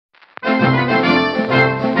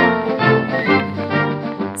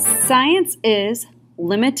Science is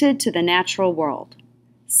limited to the natural world.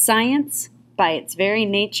 Science, by its very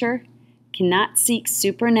nature, cannot seek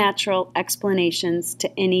supernatural explanations to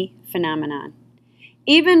any phenomenon.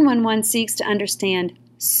 Even when one seeks to understand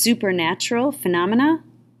supernatural phenomena,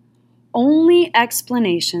 only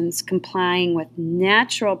explanations complying with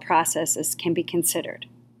natural processes can be considered.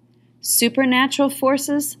 Supernatural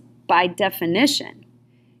forces, by definition,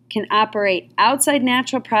 can operate outside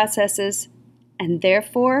natural processes and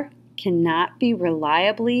therefore cannot be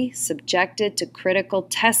reliably subjected to critical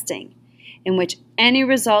testing, in which any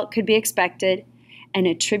result could be expected and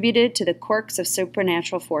attributed to the quirks of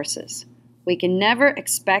supernatural forces. We can never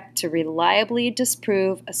expect to reliably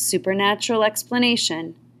disprove a supernatural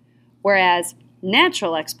explanation, whereas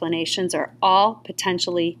natural explanations are all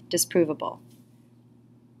potentially disprovable.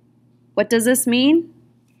 What does this mean?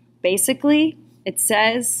 Basically, it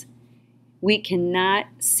says we cannot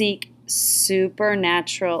seek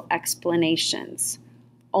supernatural explanations.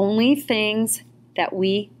 Only things that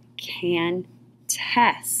we can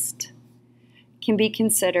test can be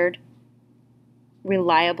considered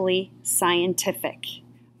reliably scientific.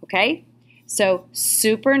 Okay? So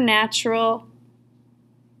supernatural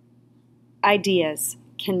ideas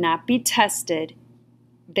cannot be tested,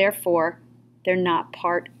 therefore, they're not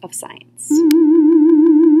part of science.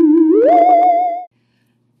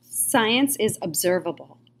 Science is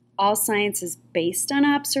observable. All science is based on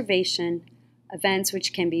observation, events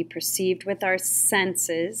which can be perceived with our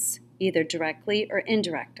senses, either directly or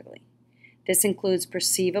indirectly. This includes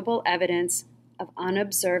perceivable evidence of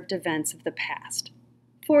unobserved events of the past.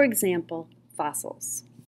 For example, fossils.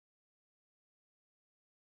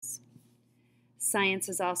 Science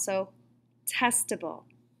is also testable.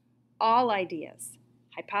 All ideas,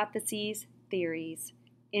 hypotheses, theories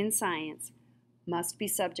in science must be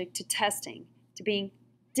subject to testing, to being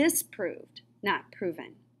disproved, not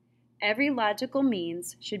proven. Every logical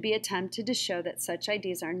means should be attempted to show that such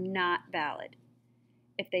ideas are not valid.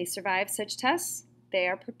 If they survive such tests, they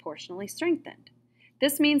are proportionally strengthened.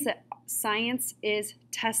 This means that science is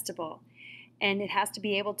testable, and it has to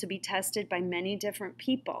be able to be tested by many different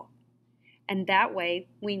people. And that way,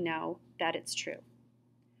 we know that it's true.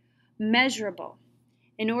 Measurable.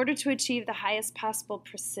 In order to achieve the highest possible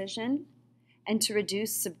precision and to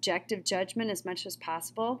reduce subjective judgment as much as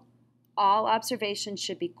possible, all observations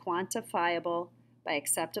should be quantifiable by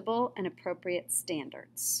acceptable and appropriate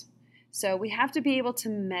standards. So we have to be able to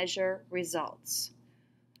measure results.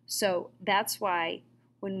 So that's why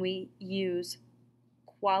when we use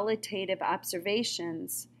qualitative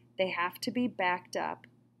observations, they have to be backed up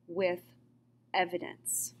with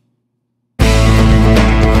evidence.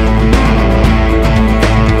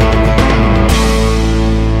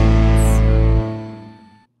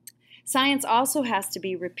 Science also has to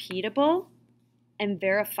be repeatable and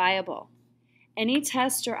verifiable. Any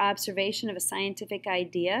test or observation of a scientific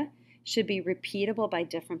idea should be repeatable by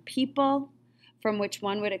different people, from which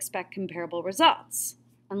one would expect comparable results,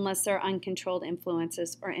 unless there are uncontrolled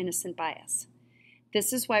influences or innocent bias.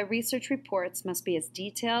 This is why research reports must be as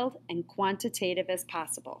detailed and quantitative as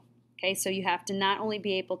possible. Okay, so you have to not only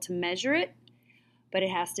be able to measure it, but it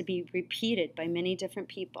has to be repeated by many different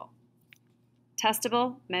people.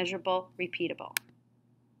 Testable, measurable, repeatable.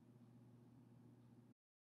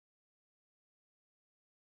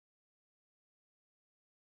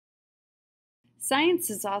 Science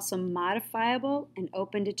is also modifiable and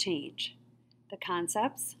open to change. The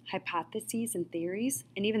concepts, hypotheses, and theories,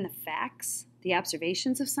 and even the facts, the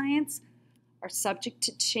observations of science, are subject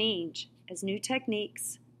to change as new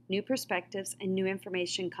techniques, new perspectives, and new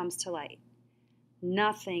information comes to light.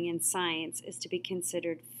 Nothing in science is to be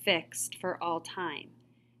considered fixed for all time.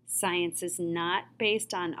 Science is not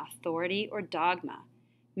based on authority or dogma.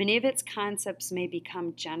 Many of its concepts may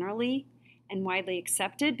become generally and widely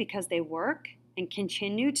accepted because they work and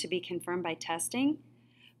continue to be confirmed by testing,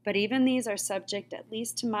 but even these are subject at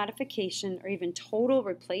least to modification or even total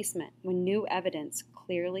replacement when new evidence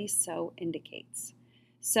clearly so indicates.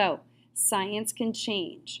 So, science can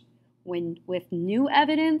change. With new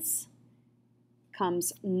evidence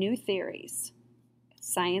comes new theories.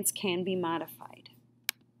 Science can be modified.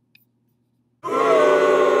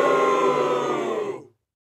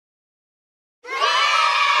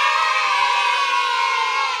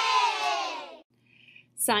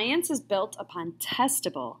 Science is built upon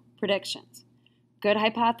testable predictions. Good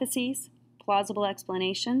hypotheses, plausible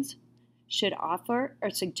explanations, should offer or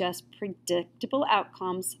suggest predictable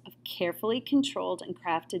outcomes of carefully controlled and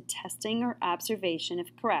crafted testing or observation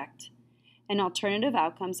if correct, and alternative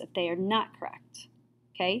outcomes if they are not correct.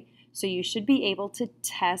 Okay? So you should be able to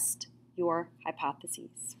test your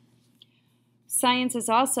hypotheses. Science is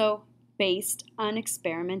also based on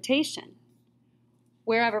experimentation.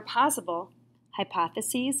 Wherever possible,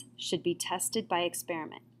 hypotheses should be tested by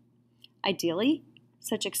experiment. Ideally,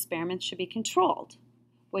 such experiments should be controlled,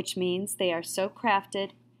 which means they are so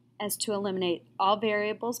crafted as to eliminate all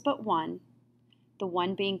variables but one, the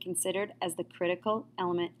one being considered as the critical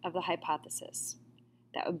element of the hypothesis.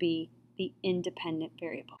 That would be the independent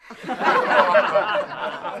variable.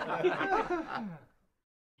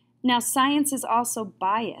 Now, science is also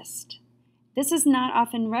biased. This is not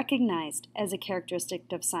often recognized as a characteristic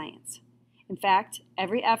of science. In fact,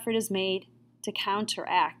 every effort is made to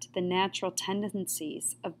counteract the natural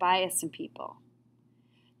tendencies of bias in people.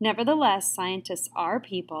 Nevertheless, scientists are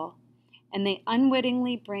people, and they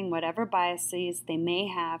unwittingly bring whatever biases they may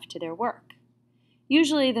have to their work.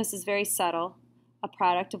 Usually this is very subtle, a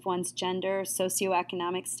product of one's gender,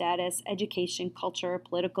 socioeconomic status, education, culture,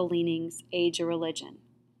 political leanings, age, or religion.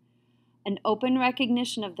 An open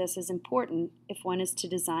recognition of this is important if one is to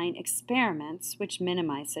design experiments which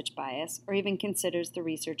minimize such bias or even considers the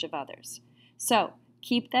research of others. So,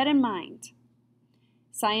 keep that in mind.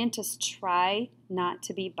 Scientists try not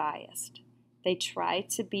to be biased. They try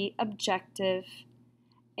to be objective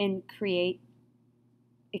and create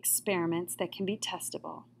experiments that can be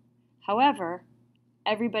testable. However,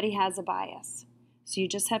 everybody has a bias. So you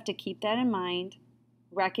just have to keep that in mind,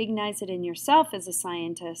 recognize it in yourself as a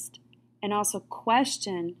scientist, and also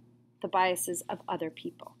question the biases of other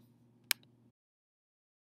people.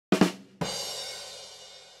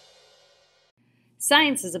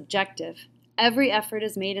 Science is objective. Every effort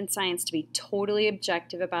is made in science to be totally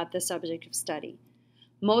objective about the subject of study.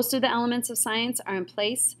 Most of the elements of science are in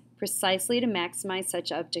place precisely to maximize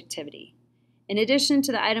such objectivity. In addition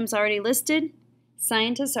to the items already listed,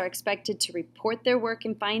 scientists are expected to report their work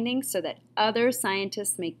and findings so that other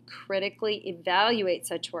scientists may critically evaluate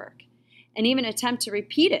such work and even attempt to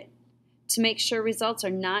repeat it to make sure results are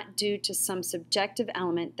not due to some subjective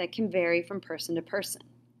element that can vary from person to person.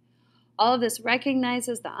 All of this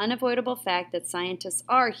recognizes the unavoidable fact that scientists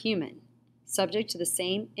are human, subject to the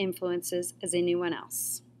same influences as anyone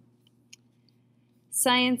else.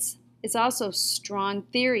 Science is also strong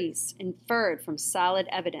theories inferred from solid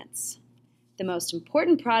evidence. The most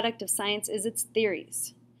important product of science is its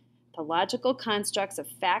theories, the logical constructs of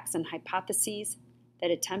facts and hypotheses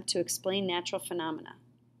that attempt to explain natural phenomena.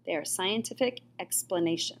 They are scientific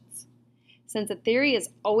explanations. Since a theory is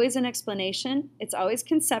always an explanation, it's always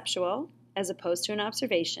conceptual as opposed to an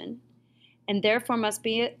observation, and therefore must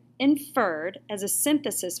be inferred as a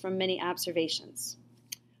synthesis from many observations.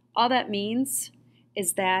 All that means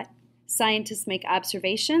is that scientists make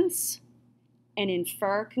observations and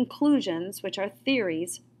infer conclusions, which are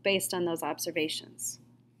theories, based on those observations.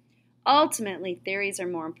 Ultimately, theories are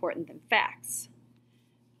more important than facts.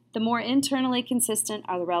 The more internally consistent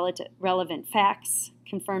are the relevant facts,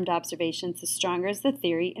 confirmed observations, the stronger is the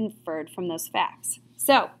theory inferred from those facts.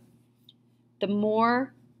 So, the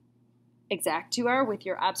more exact you are with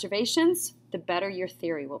your observations, the better your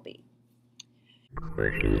theory will be.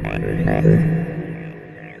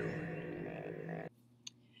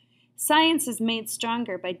 Science is made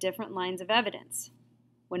stronger by different lines of evidence.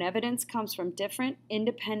 When evidence comes from different,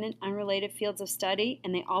 independent, unrelated fields of study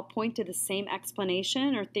and they all point to the same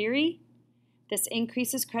explanation or theory, this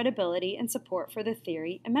increases credibility and support for the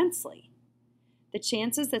theory immensely. The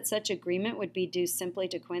chances that such agreement would be due simply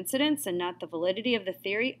to coincidence and not the validity of the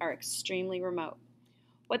theory are extremely remote.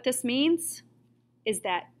 What this means is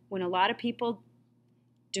that when a lot of people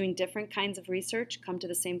doing different kinds of research come to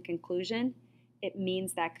the same conclusion, it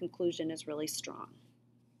means that conclusion is really strong.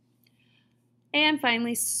 And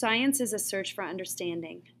finally, science is a search for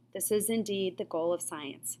understanding. This is indeed the goal of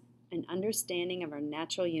science, an understanding of our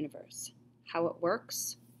natural universe, how it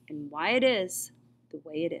works, and why it is the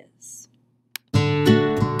way it is.